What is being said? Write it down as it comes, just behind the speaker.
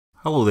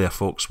Hello there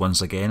folks, once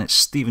again it's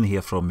Stephen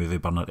here from Movie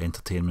Burner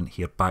Entertainment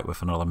here back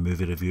with another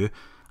movie review,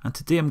 and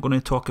today I'm going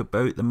to talk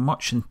about the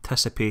much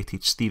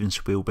anticipated Steven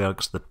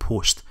Spielberg's The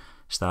Post,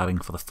 starring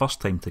for the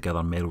first time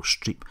together Meryl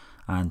Streep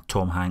and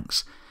Tom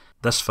Hanks.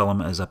 This film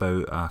is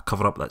about a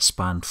cover-up that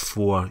spanned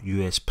 4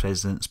 US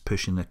presidents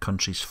pushing the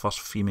country's first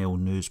female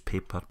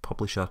newspaper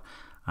publisher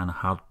and a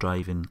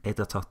hard-driving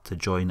editor to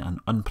join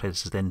an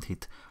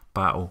unprecedented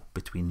battle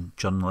between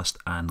journalist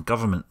and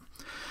government.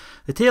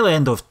 The tail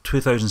end of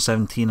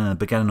 2017 and the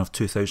beginning of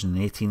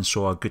 2018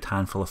 saw a good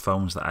handful of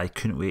films that I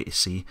couldn't wait to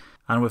see,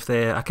 and with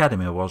the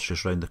Academy Awards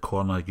just round the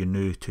corner you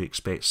knew to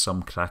expect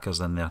some crackers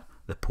in there,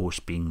 The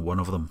Post being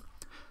one of them.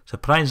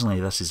 Surprisingly,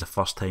 this is the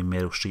first time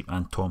Meryl Streep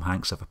and Tom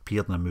Hanks have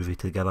appeared in a movie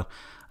together,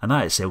 and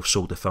that itself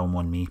sold the film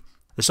on me.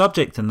 The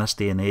subject in this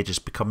day and age is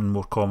becoming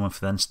more common with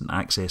the instant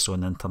access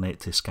on the internet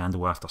to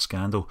scandal after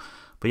scandal,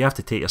 but you have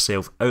to take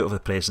yourself out of the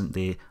present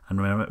day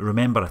and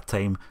remember a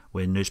time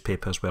when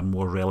newspapers were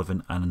more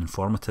relevant and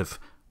informative,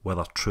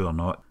 whether true or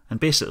not, and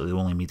basically the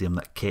only medium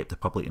that kept the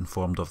public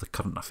informed of the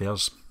current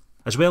affairs.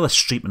 As well as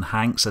Streep and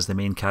Hanks as the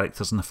main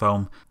characters in the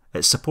film,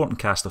 its supporting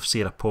cast of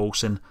Sarah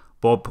Paulson,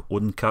 Bob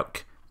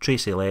Odenkirk,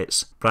 Tracy,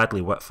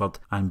 Bradley Whitford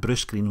and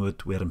Bruce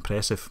Greenwood were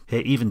impressive.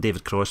 Even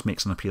David Cross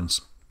makes an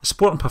appearance. The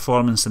supporting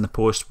performance in The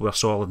Post were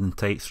solid and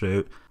tight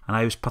throughout, and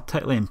I was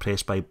particularly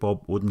impressed by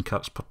Bob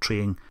Odenkirk's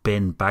portraying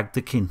Ben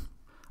Bagdikine.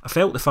 I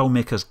felt the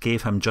filmmakers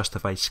gave him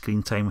justified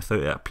screen time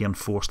without it appearing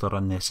forced or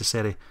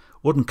unnecessary.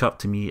 Odenkirk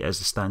to me is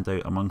the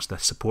standout amongst the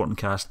supporting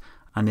cast,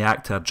 and the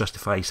actor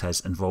justifies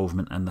his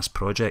involvement in this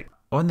project.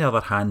 On the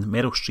other hand,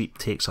 Meryl Streep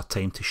takes her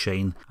time to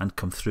shine and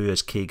come through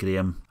as Kay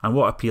Graham, and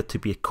what appeared to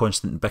be a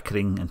constant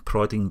bickering and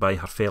prodding by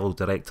her fellow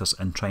directors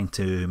in trying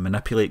to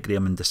manipulate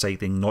Graham and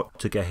deciding not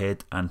to go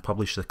ahead and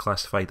publish the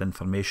classified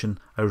information.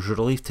 I was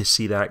relieved to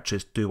see the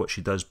actress do what she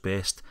does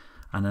best,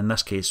 and in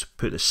this case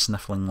put the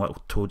sniffling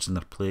little toads in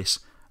their place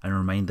and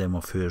remind them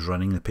of who is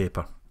running the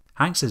paper.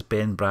 Hanks as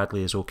Ben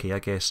Bradley is okay, I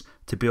guess.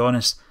 To be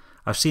honest,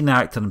 I've seen the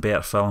actor in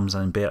better films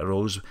and in better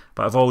roles,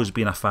 but I've always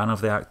been a fan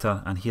of the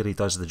actor, and here he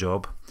does the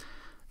job.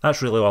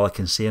 That's really all I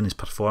can say on his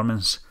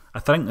performance. I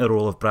think the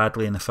role of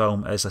Bradley in the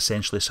film is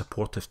essentially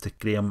supportive to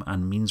Graham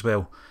and means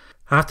well.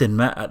 I have to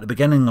admit, at the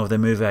beginning of the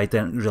movie I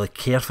didn't really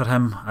care for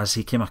him, as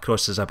he came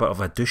across as a bit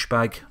of a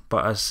douchebag,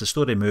 but as the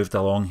story moved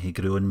along he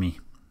grew on me.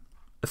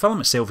 The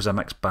film itself is a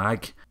mixed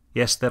bag.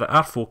 Yes, there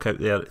are folk out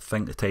there that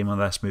think the time of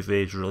this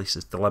movie's release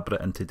is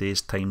deliberate in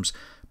today's times,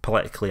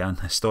 politically and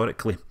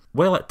historically.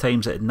 While at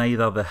times it had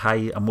neither the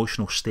high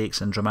emotional stakes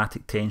and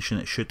dramatic tension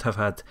it should have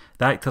had,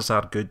 the actors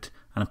are good,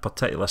 and in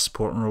particular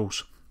supporting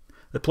roles.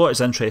 The plot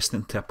is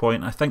interesting to a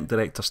point. I think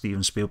director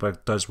Steven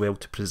Spielberg does well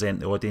to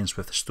present the audience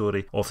with the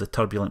story of the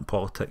turbulent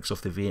politics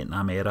of the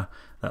Vietnam era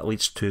that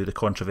leads to the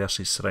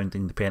controversies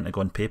surrounding the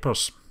Pentagon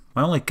Papers.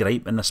 My only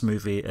gripe in this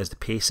movie is the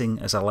pacing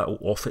is a little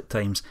off at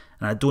times,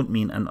 and I don't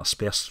mean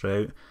interspersed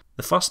throughout.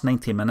 The first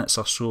 90 minutes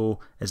or so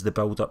is the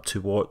build up to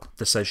what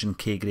decision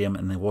Kay Graham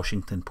and the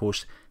Washington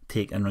Post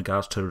take in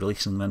regards to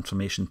releasing the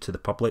information to the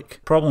public.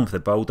 Problem with the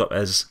build up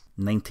is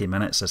 90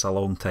 minutes is a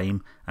long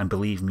time, and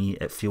believe me,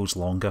 it feels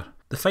longer.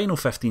 The final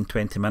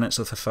 15-20 minutes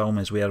of the film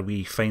is where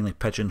we finally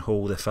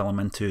pigeonhole the film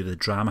into the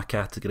drama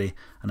category,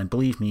 and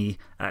believe me,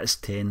 it is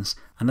tense,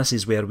 and this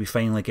is where we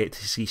finally get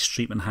to see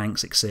Streep and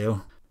Hanks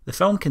excel. The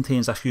film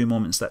contains a few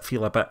moments that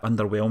feel a bit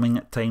underwhelming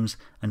at times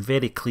and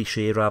very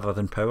cliché rather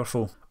than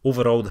powerful.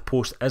 Overall, The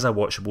Post is a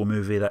watchable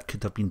movie that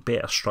could have been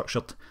better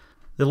structured.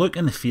 The look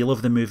and the feel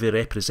of the movie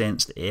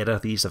represents the era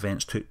these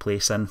events took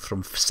place in,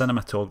 from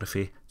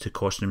cinematography to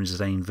costume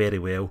design very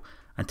well,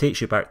 and takes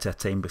you back to a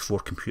time before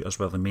computers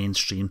were the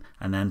mainstream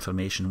and the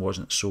information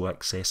wasn't so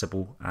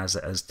accessible as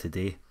it is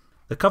today.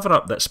 The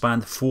cover-up that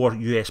spanned 4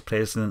 US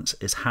presidents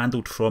is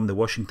handled from the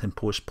Washington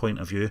Post point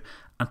of view,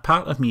 and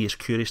part of me is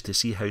curious to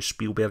see how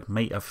Spielberg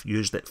might have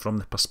used it from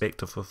the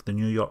perspective of the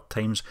New York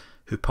Times,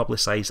 who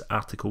publicised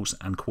articles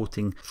and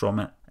quoting from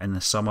it in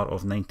the summer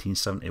of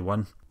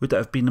 1971. Would it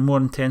have been a more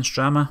intense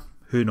drama?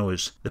 Who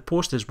knows? The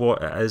Post is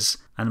what it is,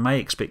 and my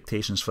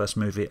expectations for this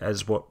movie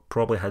is what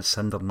probably has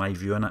hindered my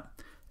view on it.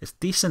 It's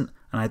decent,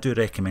 and I do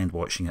recommend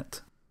watching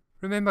it.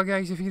 Remember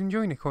guys, if you're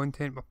enjoying the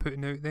content we're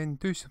putting out, then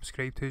do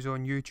subscribe to us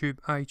on YouTube,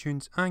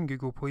 iTunes and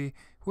Google Play,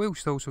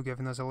 whilst also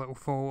giving us a little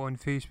follow on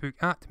Facebook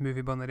at Movie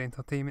Burner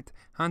Entertainment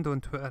and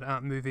on Twitter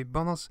at Movie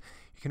Burners.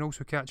 You can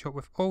also catch up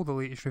with all the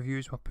latest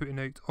reviews we're putting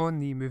out on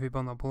the Movie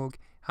Burner blog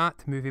at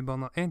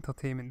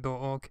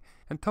movieburnerentertainment.org.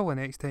 Until the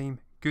next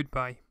time,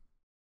 goodbye.